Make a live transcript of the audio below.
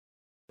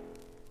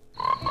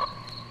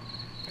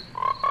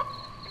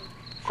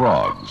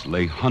Frogs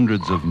lay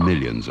hundreds of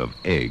millions of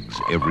eggs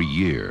every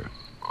year.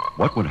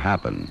 What would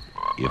happen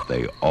if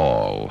they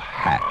all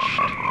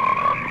hatched?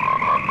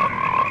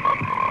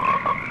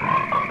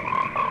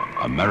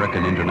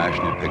 American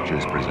International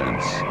Pictures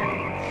presents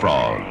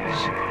Frogs,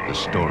 the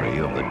story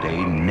of the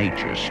day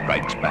nature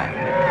strikes back.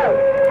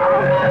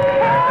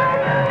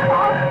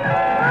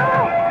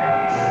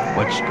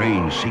 What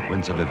strange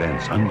sequence of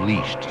events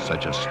unleashed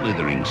such a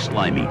slithering,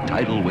 slimy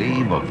tidal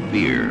wave of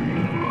fear?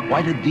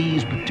 Why did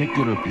these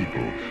particular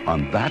people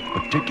on that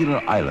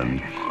particular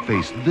island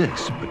face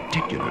this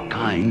particular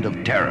kind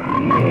of terror?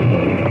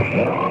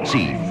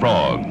 See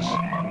Frogs,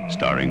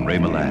 starring Ray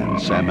Milland,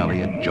 Sam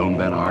Elliott, Joan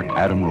Van Ark,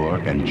 Adam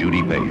Rourke, and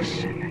Judy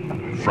Bass.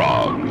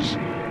 Frogs,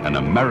 an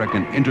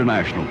American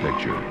International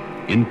picture,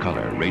 in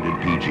color, rated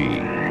PG.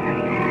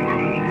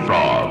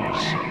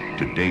 Frogs,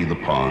 today the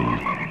pond,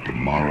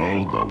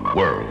 tomorrow the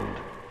world.